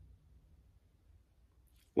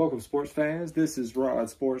Welcome, sports fans. This is Rod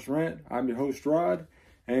Sports Rant. I'm your host, Rod.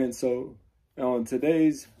 And so on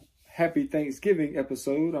today's Happy Thanksgiving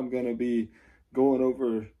episode, I'm going to be going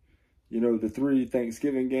over, the 3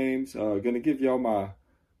 Thanksgiving games. Going to give y'all my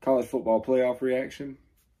college football playoff reaction.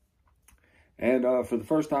 And for the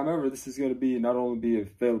first time ever, this is going to be not only be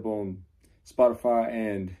available on Spotify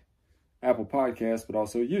and Apple Podcasts, but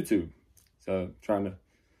also YouTube. So trying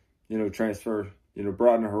to, transfer,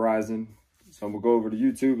 broaden the horizon. So I'm going to go over to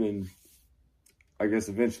YouTube and I guess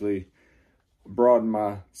eventually broaden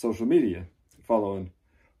my social media following.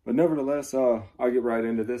 But nevertheless, I'll get right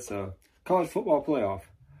into this college football playoff.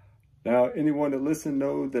 Now, anyone that listened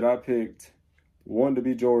know that I picked 1 to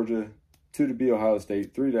be Georgia, 2 to be Ohio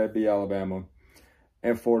State, 3 to be Alabama,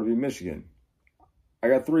 and 4 to be Michigan. I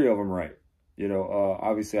got 3 of them right.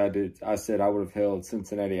 Obviously I said I would have held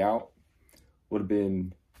Cincinnati out. Would have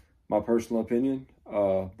been my personal opinion.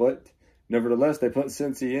 But nevertheless, they put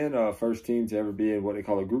Cincy in, first team to ever be in what they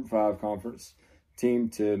call a Group 5 conference, team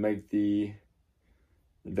to make the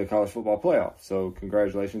college football playoff. So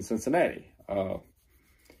congratulations, Cincinnati. I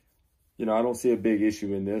don't see a big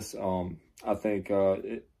issue in this. I think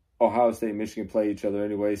Ohio State and Michigan play each other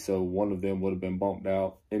anyway, so one of them would have been bumped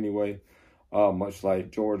out anyway, much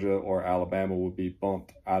like Georgia or Alabama would be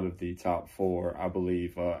bumped out of the top 4, I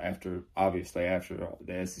believe, after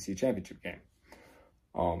the SEC championship game.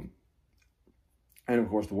 And of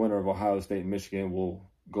course, the winner of Ohio State and Michigan will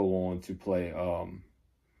go on to play.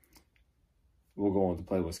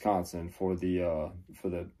 Wisconsin for the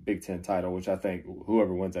Big Ten title, which I think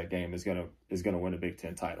whoever wins that game is gonna win a Big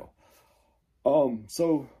Ten title.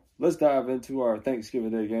 So let's dive into our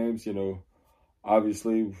Thanksgiving Day games.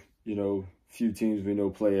 Obviously, few teams we know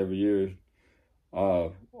play every year.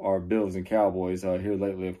 Are Bills and Cowboys. Here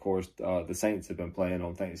lately, of course, the Saints have been playing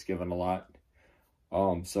on Thanksgiving a lot.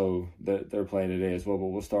 So they're playing today as well. But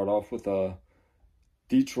we'll start off with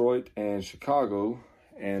Detroit and Chicago.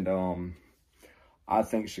 And I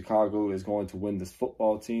think Chicago is going to win this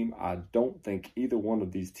football team. I don't think either one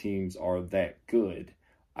of these teams are that good.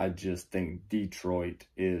 I just think Detroit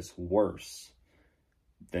is worse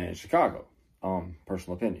than Chicago.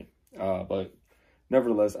 Personal opinion. But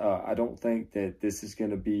nevertheless, I don't think that this is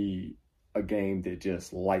going to be a game that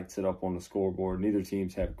just lights it up on the scoreboard. Neither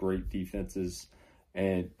teams have great defenses,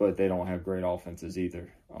 but they don't have great offenses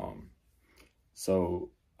either.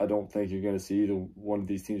 So I don't think you're going to see either one of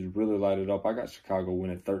these teams really light it up. I got Chicago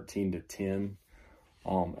winning 13-10,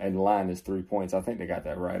 and the line is 3 points. I think they got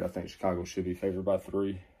that right. I think Chicago should be favored by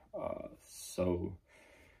 3. So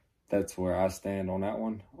that's where I stand on that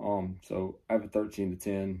one. So I have a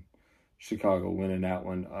 13-10, Chicago winning that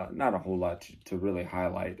one. Not a whole lot to really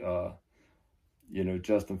highlight.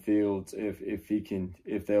 Justin Fields, if he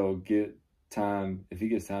gets time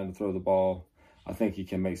to throw the ball, I think he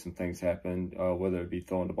can make some things happen, whether it be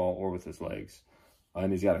throwing the ball or with his legs.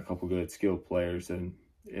 And he's got a couple good skilled players, and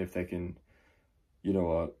if they can,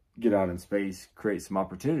 get out in space, create some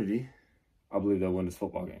opportunity, I believe they'll win this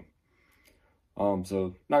football game.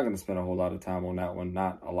 So not going to spend a whole lot of time on that one.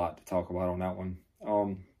 Not a lot to talk about on that one.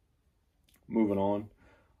 Moving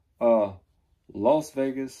on. Las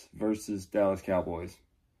Vegas versus Dallas Cowboys.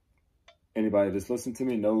 Anybody that's listened to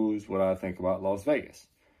me knows what I think about Las Vegas.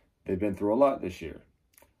 They've been through a lot this year.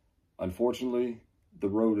 Unfortunately, the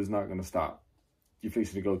road is not going to stop. You're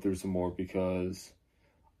fixing to go through some more because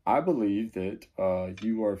I believe that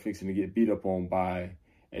you are fixing to get beat up on by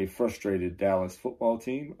a frustrated Dallas football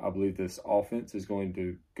team. I believe this offense is going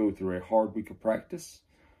to go through a hard week of practice.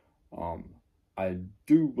 I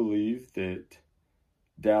do believe that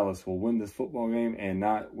Dallas will win this football game and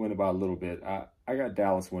not win it by a little bit. I got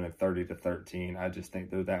Dallas winning 30-13. I just think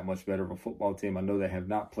they're that much better of a football team. I know they have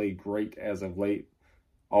not played great as of late,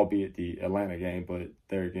 albeit the Atlanta game. But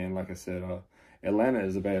there again, like I said, Atlanta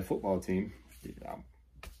is a bad football team.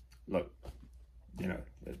 Look,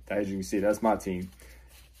 as you can see, that's my team.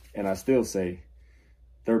 And I still say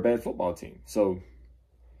they're a bad football team. So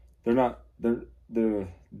they're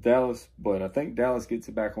Dallas, but I think Dallas gets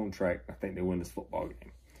it back on track. I think they win this football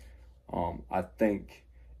game.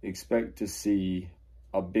 Expect to see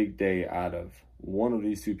a big day out of one of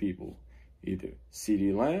these 2 people, either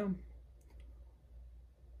CeeDee Lamb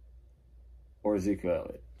or Ezekiel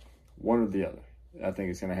Elliott, one or the other. I think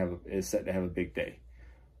it's set to have a big day.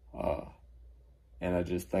 And I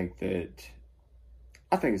just think I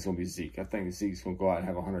think it's going to be Zeke. I think Zeke's going to go out and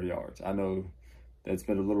have 100 yards. I know that's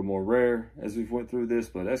been a little more rare as we've went through this,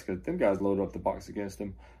 but that's because them guys load up the box against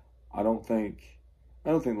him. I don't think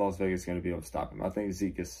Las Vegas is going to be able to stop him. I think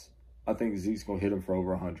Zeke's going to hit him for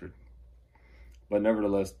over 100. But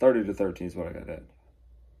nevertheless, 30-13 is what I got at.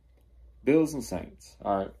 Bills and Saints.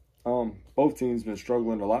 All right. Both teams been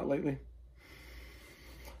struggling a lot lately.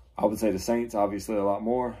 I would say the Saints obviously a lot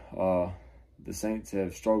more. The Saints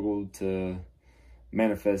have struggled to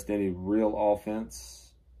manifest any real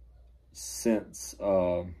offense since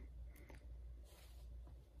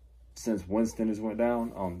Winston has went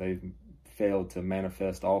down. They've failed to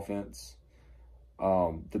manifest offense.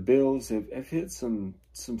 The Bills have hit some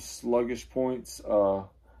sluggish points.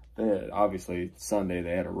 They had, obviously Sunday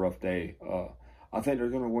they had a rough day. I think they're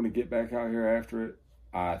going to want to get back out here after it.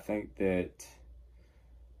 I think that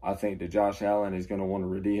Josh Allen is going to want to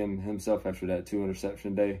redeem himself after that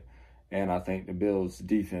 2-interception day, and I think the Bills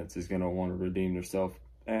defense is going to want to redeem themselves,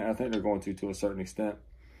 and I think they're going to a certain extent.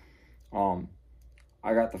 I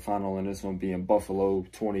got the final in this one being Buffalo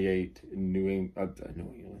 28, New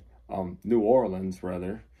Orleans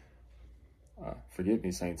rather. Forgive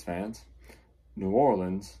me, Saints fans. New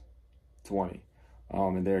Orleans 20.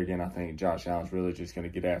 And there again, I think Josh Allen's really just going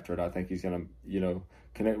to get after it. I think he's going to,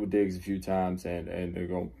 connect with Diggs a few times, and they're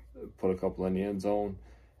going to put a couple in the end zone.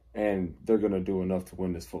 And they're going to do enough to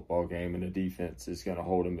win this football game, and the defense is going to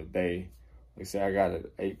hold them at bay. Like I say, I got an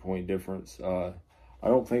 8-point difference. I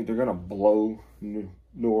don't think they're going to blow New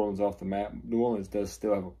Orleans off the map. New Orleans does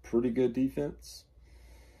still have a pretty good defense.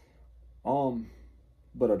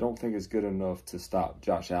 But I don't think it's good enough to stop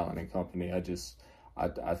Josh Allen and company. I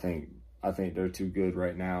think they're too good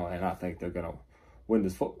right now, and I think they're going to win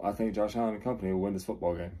this I think Josh Allen and company will win this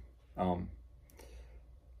football game.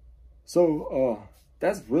 So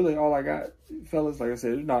that's really all I got, fellas. Like I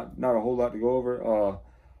said, there's not a whole lot to go over.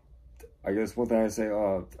 I guess one thing I say,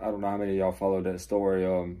 I don't know how many of y'all followed that story.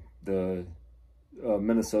 The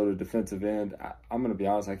Minnesota defensive end. I'm gonna be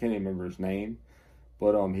honest, I can't even remember his name,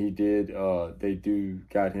 but he did. They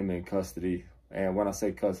got him in custody, and when I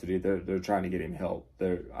say custody, they're trying to get him help.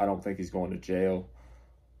 I don't think he's going to jail.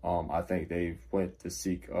 I think they went to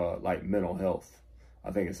seek like mental health.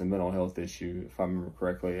 I think it's a mental health issue, if I remember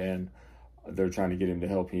correctly, and they're trying to get him the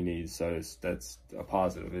help he needs. So that's a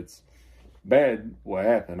positive. It's bad what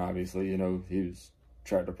happened, obviously. He was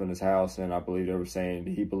trapped up in his house, and I believe they were saying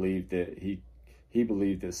he believed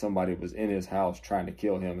that somebody was in his house trying to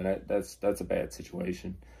kill him, and that's a bad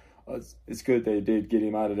situation. It's good they did get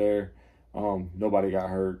him out of there. Nobody got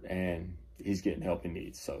hurt, and he's getting help he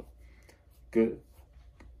needs. So good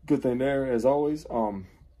thing there, as always.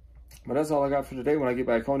 But that's all I got for today. When I get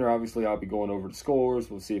back on there, obviously I'll be going over the scores.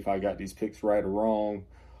 We'll see if I got these picks right or wrong.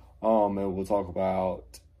 And we'll talk about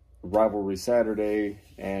Rivalry Saturday,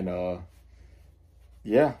 and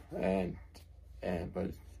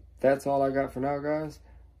but that's all I got for now, guys.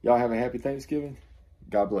 Y'all have a happy Thanksgiving.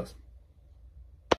 God bless.